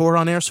 3 or 4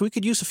 on air, so we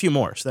could use a few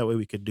more. So that way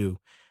we could do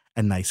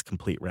a nice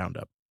complete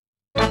roundup.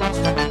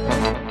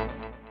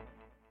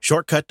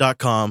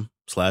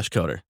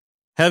 Shortcut.com/coder.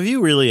 Have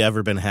you really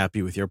ever been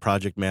happy with your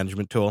project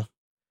management tool?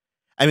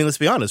 I mean, let's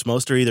be honest,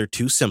 most are either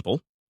too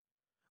simple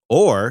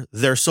or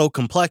they're so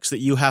complex that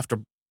you have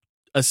to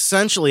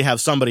essentially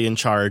have somebody in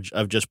charge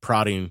of just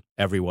prodding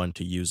everyone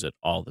to use it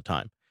all the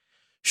time.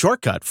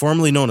 Shortcut,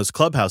 formerly known as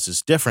Clubhouse,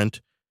 is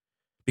different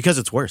because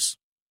it's worse.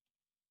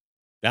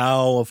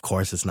 No, of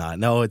course it's not.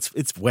 No, it's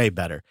way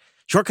better.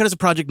 Shortcut is a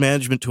project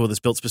management tool that's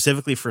built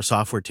specifically for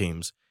software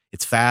teams.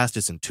 It's fast,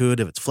 it's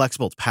intuitive, it's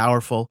flexible, it's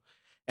powerful,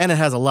 and it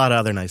has a lot of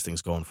other nice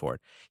things going for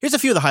it. Here's a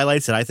few of the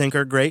highlights that I think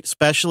are great,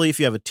 especially if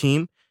you have a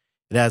team.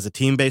 It has a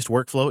team-based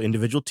workflow.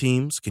 Individual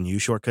teams can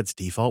use Shortcut's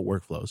default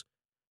workflows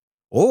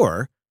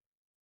or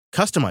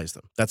customize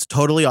them. That's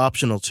totally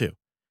optional too.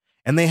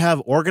 And they have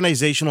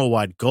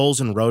organizational-wide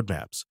goals and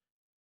roadmaps.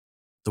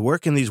 The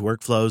work in these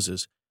workflows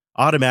is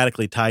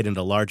automatically tied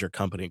into larger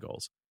company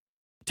goals.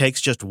 It takes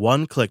just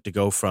one click to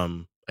go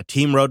from a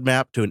team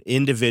roadmap to an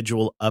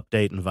individual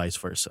update and vice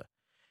versa.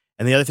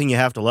 And the other thing you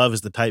have to love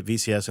is the tight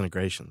VCS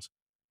integrations.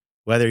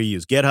 Whether you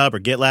use GitHub or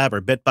GitLab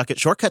or Bitbucket,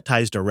 Shortcut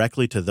ties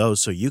directly to those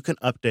so you can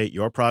update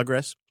your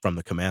progress from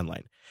the command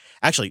line.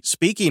 Actually,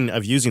 speaking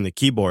of using the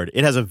keyboard,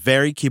 it has a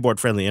very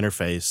keyboard-friendly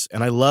interface,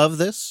 and I love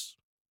this.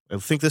 I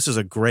think this is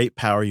a great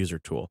power user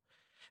tool.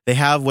 They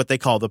have what they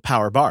call the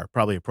power bar,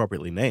 probably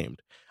appropriately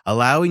named,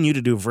 allowing you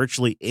to do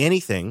virtually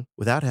anything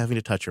without having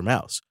to touch your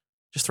mouse.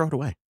 Just throw it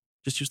away.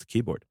 Just use the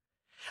keyboard.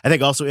 I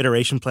think also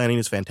iteration planning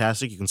is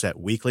fantastic. You can set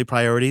weekly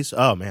priorities.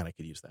 Oh man, I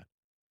could use that.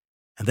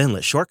 And then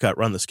let Shortcut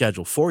run the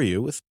schedule for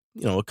you with,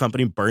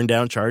 accompanying burn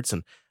down charts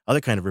and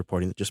other kind of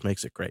reporting that just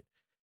makes it great.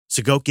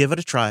 So go give it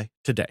a try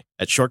today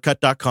at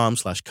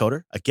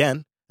shortcut.com/coder.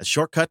 Again, that's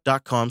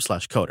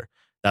shortcut.com/coder.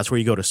 That's where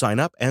you go to sign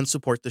up and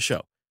support the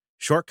show.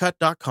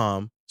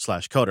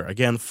 Shortcut.com/coder.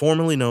 Again,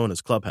 formerly known as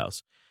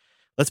Clubhouse.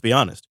 Let's be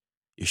honest.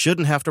 You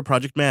shouldn't have to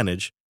project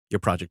manage your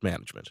project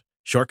management.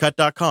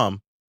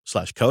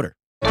 Shortcut.com/coder.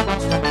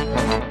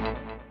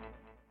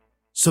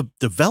 So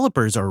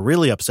developers are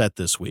really upset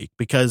this week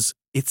because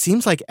it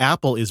seems like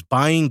Apple is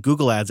buying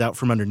Google Ads out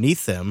from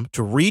underneath them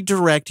to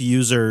redirect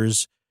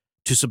users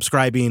to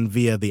subscribing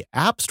via the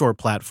App Store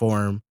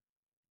platform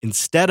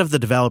instead of the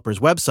developer's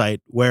website,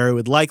 where it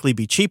would likely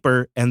be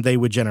cheaper and they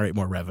would generate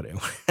more revenue.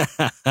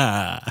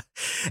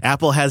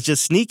 Apple has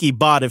just sneaky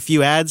bought a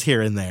few ads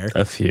here and there.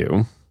 A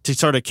few. To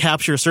sort of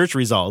capture search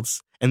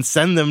results and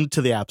send them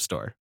to the App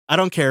Store. I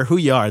don't care who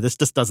you are. This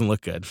just doesn't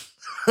look good.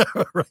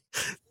 Right.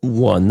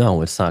 Well,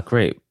 no, it's not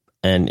great.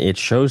 And it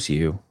shows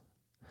you,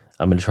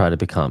 I'm going to try to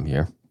be calm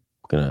here.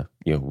 I'm going to,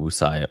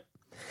 woosah it,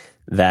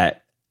 that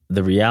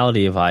the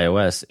reality of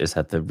iOS is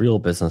that the real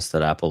business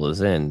that Apple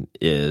is in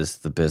is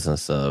the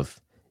business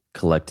of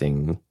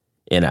collecting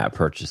in-app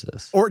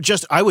purchases. Or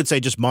I would say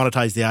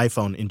monetize the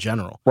iPhone in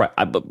general. Right.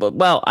 I would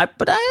go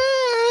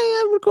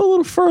a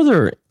little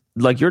further.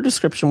 Like, your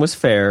description was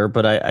fair,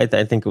 but I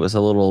think it was a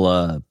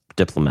little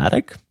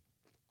diplomatic.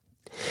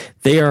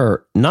 They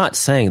are not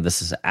saying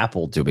this is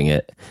Apple doing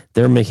it.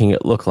 They're making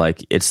it look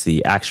like it's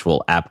the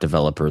actual app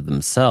developer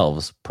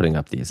themselves putting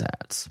up these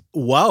ads.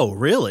 Whoa,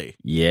 really?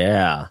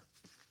 Yeah.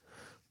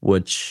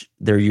 Which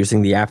they're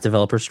using the app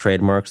developers'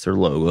 trademarks, their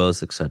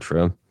logos,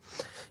 etc.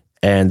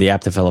 And the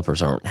app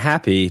developers aren't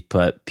happy,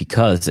 but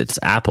because it's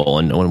Apple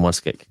and no one wants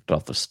to get kicked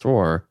off the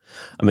store,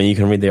 I mean, you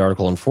can read the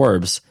article in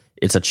Forbes,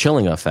 it's a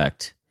chilling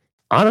effect.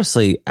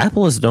 Honestly,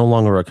 Apple is no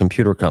longer a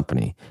computer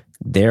company.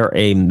 They're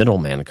a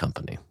middleman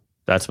company.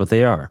 That's what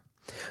they are.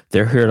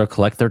 They're here to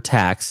collect their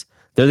tax.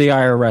 They're the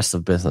IRS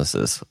of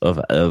businesses,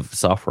 of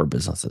software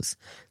businesses.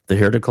 They're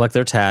here to collect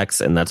their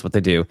tax, and that's what they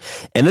do.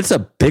 And it's a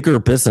bigger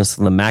business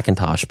than the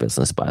Macintosh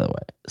business, by the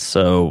way.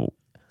 So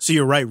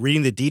you're right.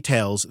 Reading the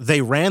details,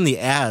 they ran the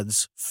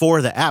ads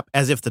for the app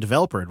as if the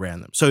developer had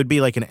ran them. So it'd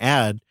be like an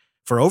ad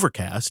for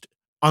Overcast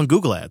on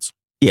Google Ads.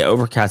 Yeah,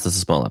 Overcast is a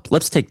small app.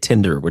 Let's take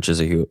Tinder, which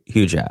is a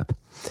huge app,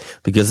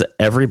 because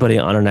everybody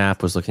on an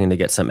app was looking to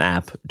get some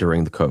app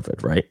during the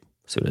COVID, right?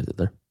 See what I did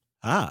there?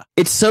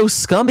 It's so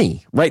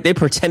scummy, right? They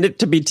pretended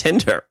to be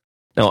Tinder.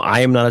 No, I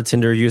am not a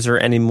Tinder user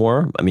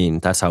anymore. I mean,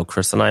 that's how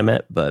Chris and I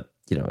met, but,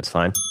 it's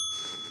fine.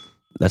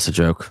 That's a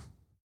joke.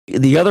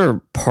 The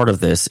other part of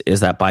this is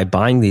that by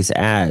buying these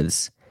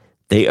ads,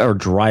 they are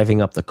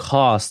driving up the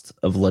cost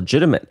of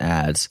legitimate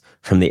ads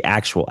from the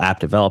actual app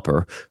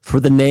developer for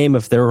the name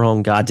of their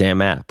own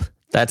goddamn app.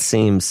 That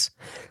seems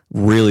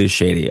really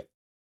shady.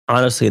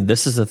 Honestly,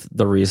 this is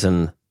the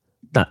reason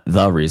not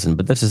the reason,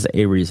 but this is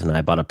a reason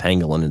I bought a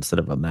Pangolin instead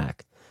of a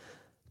Mac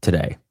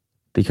today,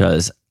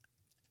 because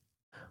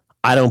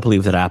I don't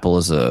believe that Apple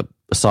is a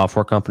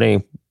software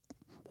company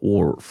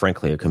or,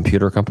 frankly, a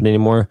computer company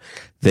anymore.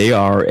 They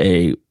are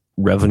a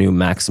revenue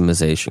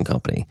maximization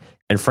company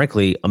and,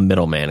 frankly, a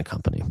middleman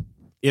company.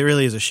 It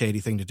really is a shady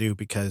thing to do,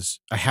 because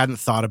I hadn't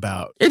thought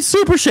about... It's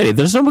super shady.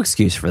 There's no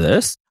excuse for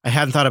this. I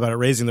hadn't thought about it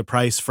raising the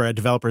price for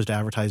developers to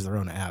advertise their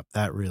own app.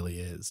 That really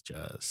is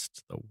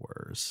just the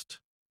worst.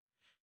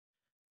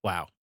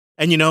 Wow.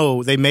 And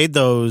they made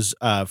those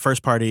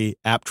first-party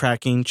app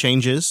tracking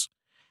changes,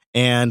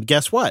 and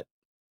guess what?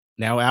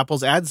 Now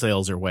Apple's ad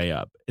sales are way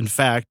up. In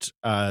fact,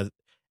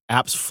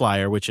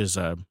 AppsFlyer, which is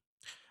an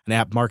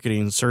app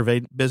marketing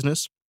survey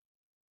business,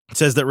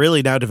 says that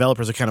really now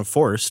developers are kind of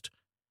forced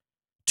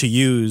to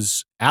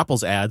use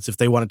Apple's ads if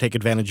they want to take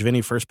advantage of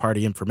any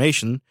first-party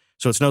information.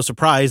 So it's no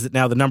surprise that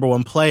now the number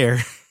one player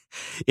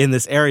in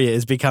this area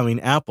is becoming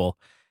Apple.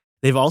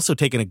 They've also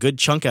taken a good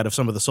chunk out of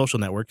some of the social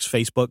networks.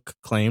 Facebook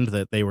claimed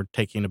that they were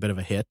taking a bit of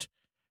a hit.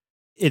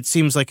 It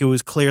seems like it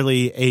was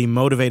clearly a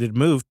motivated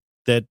move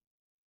that,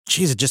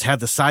 it just had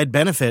the side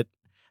benefit.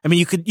 I mean,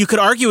 you could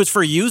argue it's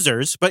for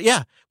users, but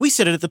yeah, we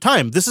said it at the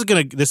time. This is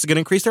gonna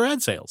increase their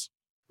ad sales.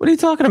 What are you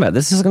talking about?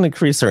 This is going to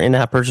increase their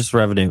in-app purchase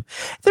revenue.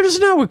 There's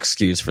no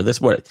excuse for this.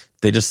 What,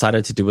 they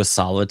decided to do a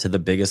solid to the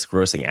biggest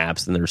grossing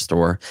apps in their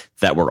store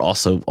that were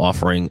also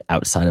offering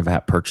outside of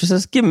app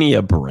purchases? Give me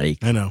a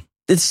break. I know.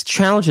 This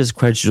challenges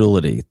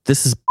credulity.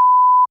 This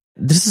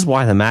is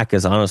why the Mac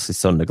is honestly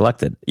so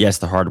neglected. Yes,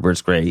 the hardware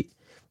is great,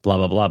 blah,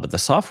 blah, blah, but the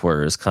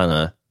software is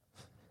it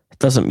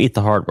doesn't meet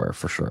the hardware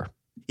for sure.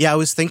 Yeah, I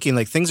was thinking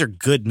things are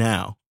good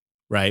now,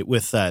 right?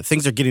 With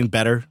things are getting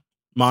better.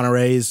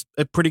 Monterey's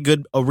a pretty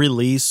good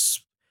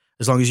release,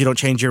 as long as you don't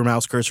change your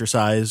mouse cursor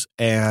size.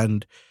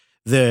 And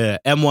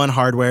the M1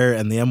 hardware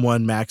and the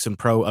M1 Max and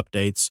Pro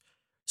updates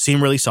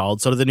seem really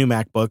solid. So do the new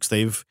MacBooks.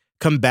 They've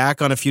come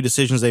back on a few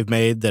decisions they've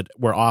made that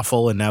were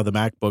awful, and now the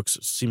MacBooks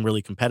seem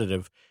really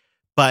competitive.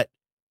 But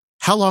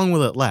how long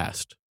will it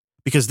last?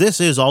 Because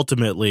this is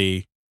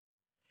ultimately,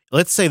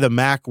 let's say the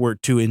Mac were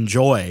to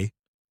enjoy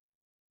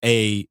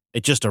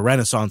just a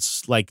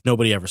renaissance like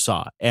nobody ever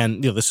saw.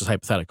 And this is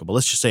hypothetical, but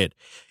let's just say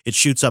it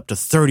shoots up to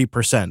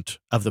 30%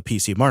 of the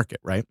PC market,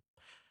 right?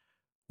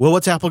 Well,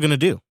 what's Apple going to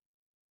do?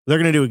 They're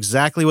going to do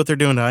exactly what they're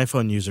doing to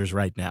iPhone users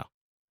right now.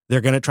 They're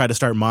going to try to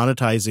start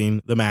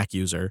monetizing the Mac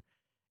user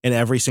in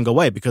every single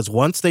way, because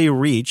once they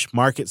reach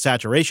market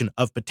saturation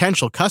of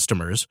potential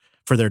customers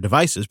for their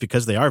devices,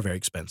 because they are very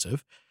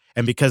expensive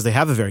and because they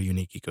have a very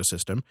unique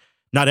ecosystem,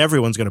 not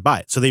everyone's going to buy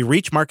it. So they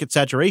reach market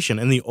saturation,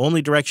 and the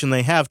only direction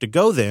they have to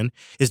go then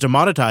is to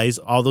monetize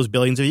all those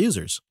billions of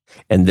users.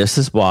 And this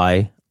is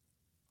why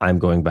I'm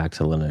going back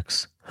to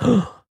Linux.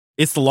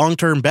 It's the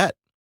long-term bet.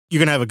 You're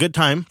going to have a good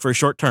time for a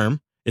short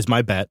term, is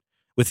my bet,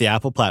 with the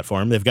Apple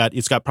platform.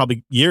 It's got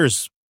probably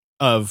years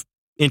of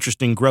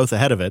interesting growth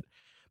ahead of it,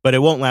 but it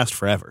won't last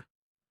forever.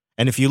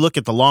 And if you look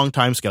at the long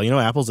time scale,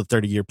 Apple's a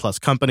 30-year plus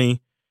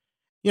company.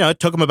 It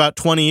took them about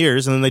 20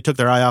 years, and then they took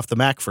their eye off the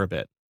Mac for a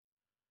bit.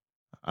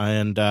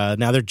 And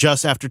now they're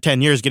just after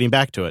 10 years getting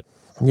back to it.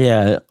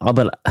 Yeah,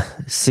 but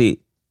see,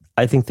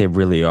 I think they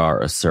really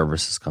are a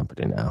services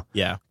company now.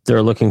 Yeah.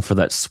 They're looking for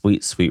that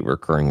sweet, sweet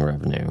recurring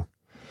revenue.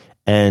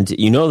 And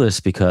this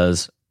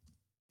because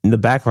in the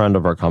background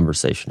of our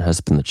conversation has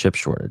been the chip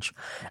shortage.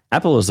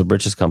 Apple is the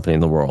richest company in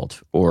the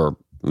world, or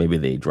maybe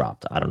they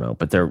dropped, I don't know,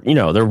 but they're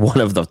one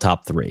of the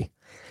top three.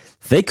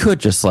 They could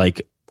just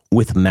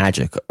with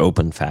magic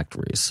open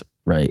factories,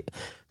 right?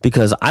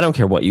 Because I don't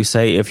care what you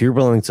say, if you're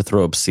willing to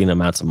throw obscene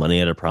amounts of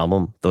money at a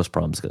problem, those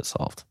problems get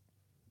solved.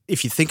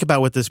 If you think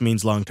about what this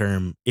means long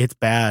term, it's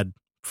bad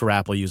for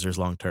Apple users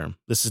long term.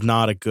 This is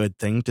not a good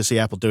thing to see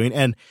Apple doing.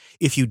 And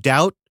if you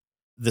doubt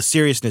the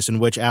seriousness in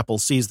which Apple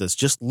sees this,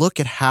 just look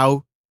at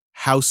how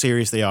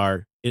serious they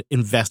are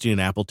investing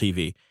in Apple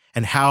TV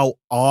and how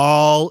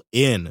all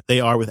in they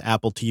are with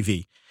Apple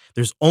TV.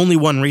 There's only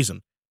one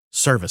reason: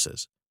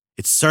 services.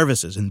 It's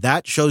services. And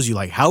that shows you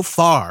how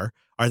far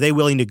are they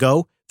willing to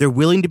go? They're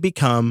willing to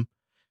become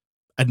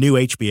a new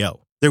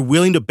HBO. They're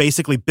willing to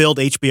basically build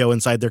HBO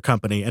inside their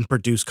company and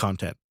produce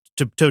content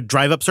to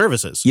drive up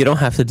services. You don't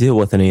have to deal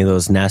with any of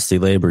those nasty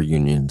labor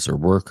unions or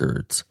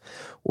workers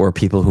or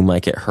people who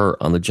might get hurt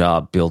on the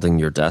job building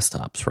your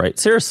desktops, right?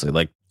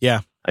 Seriously,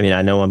 yeah. I mean,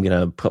 I know I'm going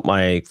to put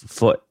my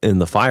foot in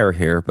the fire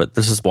here, but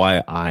this is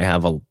why I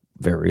have a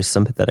very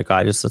sympathetic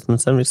eye to System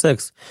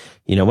 76.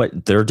 You know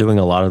what? They're doing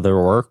a lot of their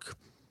work.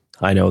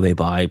 I know they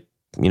buy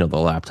the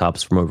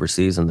laptops from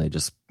overseas and they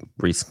just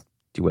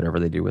do whatever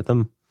they do with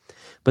them.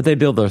 But they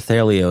build their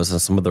Thalios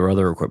and some of their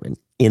other equipment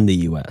in the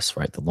U.S.,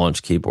 right? The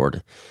launch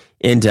keyboard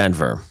in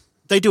Denver.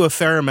 They do a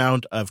fair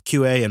amount of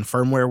QA and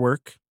firmware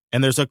work,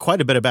 and there's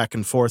quite a bit of back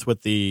and forth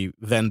with the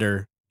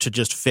vendor to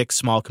just fix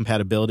small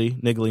compatibility,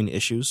 niggling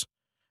issues.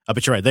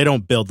 But you're right, they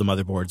don't build the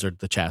motherboards or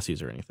the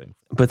chassis or anything.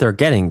 But they're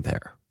getting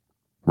there,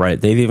 right?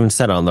 They've even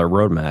said on their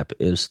roadmap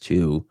is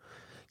to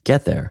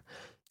get there.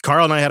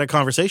 Carl and I had a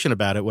conversation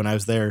about it when I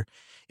was there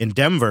in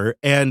Denver,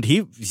 and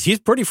he's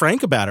pretty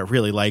frank about it,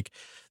 really.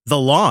 The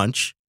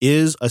launch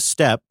is a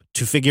step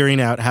to figuring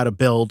out how to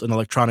build an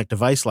electronic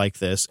device like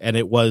this, and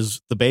it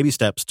was the baby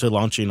steps to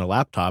launching a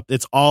laptop.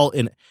 It's all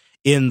in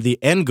the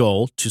end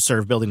goal to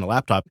serve building a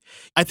laptop.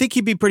 I think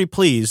he'd be pretty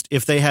pleased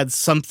if they had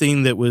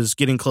something that was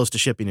getting close to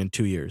shipping in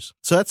 2 years.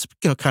 So that's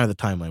kind of the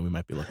timeline we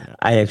might be looking at.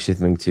 I actually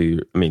think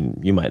you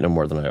might know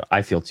more than I.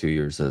 I feel 2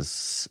 years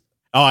as...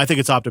 Oh, I think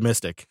it's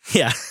optimistic.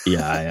 Yeah.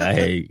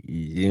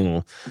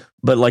 Yeah,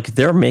 but like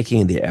they're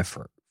making the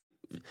effort.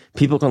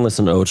 People can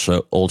listen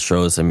to old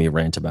shows and me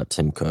rant about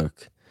Tim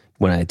Cook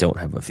when I don't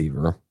have a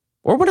fever,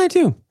 or when I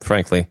do,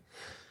 frankly.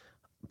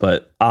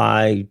 But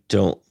I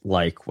don't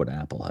like what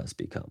Apple has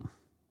become.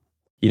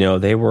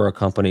 They were a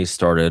company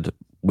started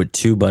with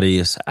two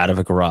buddies out of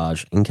a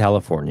garage in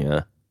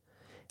California,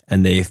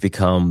 and they've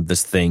become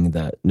this thing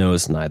that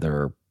knows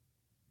neither,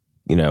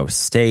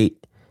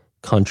 state,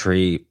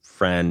 country,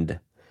 friend.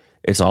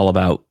 It's all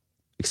about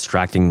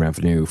extracting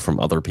revenue from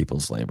other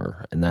people's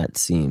labor, and that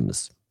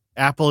seems...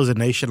 Apple is a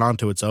nation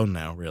onto its own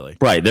now, really.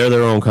 Right, they're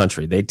their own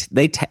country.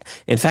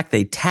 In fact,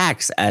 they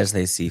tax as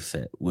they see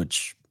fit,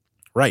 which...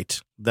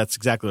 Right, that's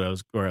exactly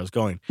where I was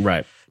going.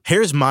 Right.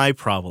 Here's my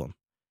problem.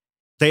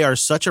 They are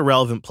such a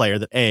relevant player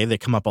that A, they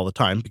come up all the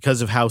time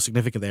because of how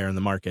significant they are in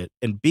the market,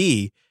 and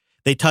B,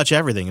 they touch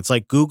everything. It's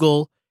like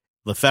Google,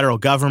 the federal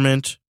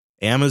government,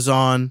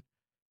 Amazon.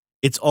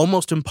 It's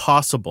almost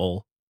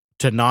impossible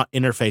to not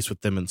interface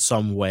with them in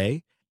some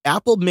way.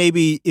 Apple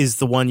maybe is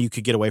the one you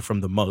could get away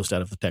from the most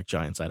out of the tech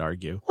giants, I'd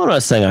argue. Well, I'm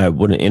not saying I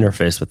wouldn't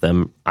interface with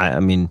them. I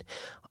mean,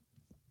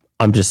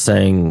 I'm just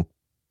saying,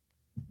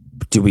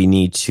 do we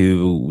need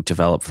to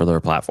develop further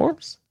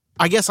platforms?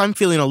 I guess I'm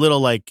feeling a little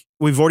like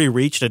we've already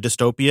reached a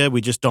dystopia. We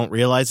just don't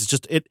realize it's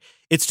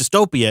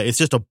dystopia. It's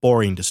just a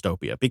boring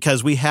dystopia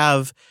because we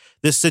have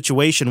this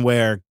situation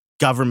where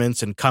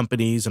governments and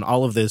companies and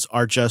all of this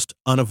are just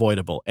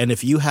unavoidable. And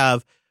if you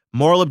have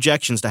moral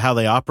objections to how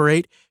they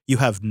operate, you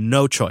have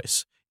no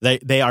choice.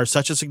 They are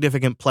such a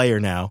significant player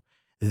now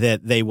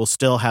that they will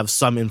still have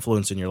some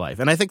influence in your life.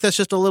 And I think that's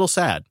just a little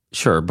sad.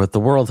 Sure, but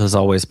the world has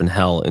always been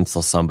hell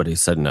until somebody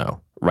said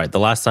no. Right. The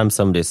last time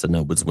somebody said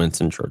no was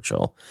Winston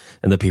Churchill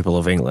and the people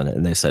of England,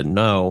 and they said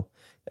no,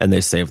 and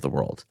they saved the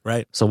world.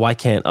 Right. So why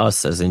can't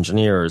us as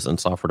engineers and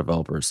software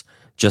developers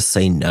just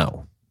say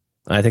no?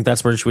 And I think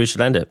that's where we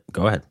should end it.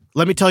 Go ahead.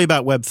 Let me tell you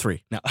about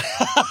Web3. No.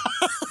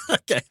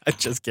 Okay, I'm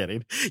just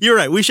kidding. You're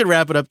right. We should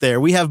wrap it up there.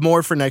 We have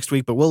more for next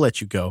week, but we'll let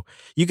you go.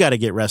 You got to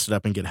get rested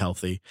up and get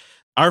healthy.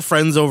 Our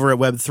friends over at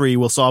Web3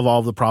 will solve all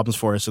of the problems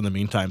for us in the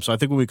meantime. So I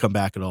think when we come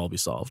back, it'll all be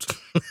solved.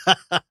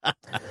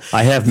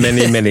 I have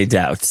many, many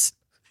doubts.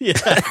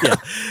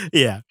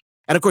 Yeah.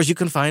 And of course, you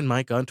can find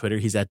Mike on Twitter.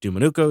 He's at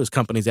Dumanuko. His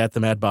company's at The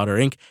Mad Botter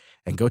Inc.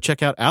 And go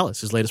check out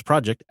Alice, his latest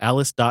project,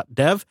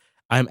 alice.dev.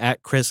 I'm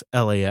at Chris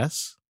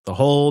LAS. The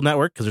whole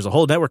network, because there's a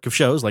whole network of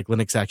shows like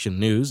Linux Action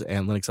News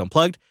and Linux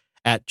Unplugged,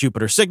 at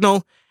Jupiter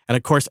Signal, and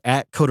of course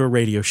at Coder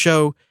Radio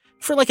Show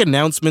for like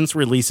announcements,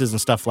 releases, and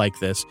stuff like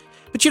this.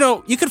 But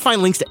you can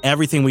find links to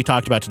everything we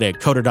talked about today at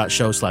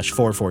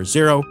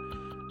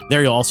coder.show/440.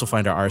 There you'll also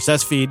find our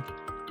RSS feed.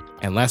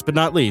 And last but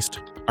not least,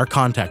 our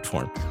contact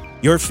form.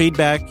 Your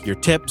feedback, your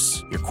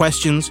tips, your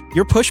questions,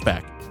 your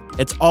pushback.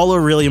 It's all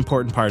a really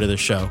important part of the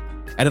show.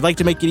 And I'd like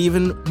to make it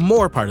even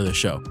more part of the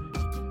show.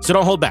 So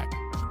don't hold back.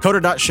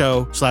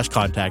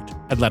 Coder.show/contact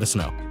and let us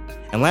know.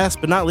 And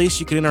last but not least,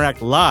 you can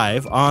interact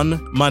live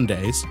on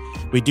Mondays.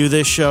 We do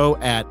this show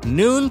at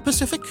noon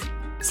Pacific,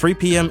 3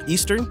 p.m.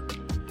 Eastern.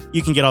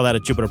 You can get all that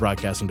at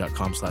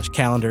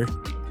jupiterbroadcasting.com/calendar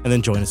and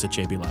then join us at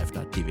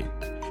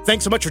jblive.tv.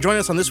 Thanks so much for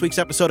joining us on this week's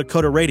episode of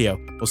Coder Radio.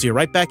 We'll see you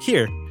right back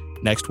here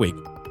next week.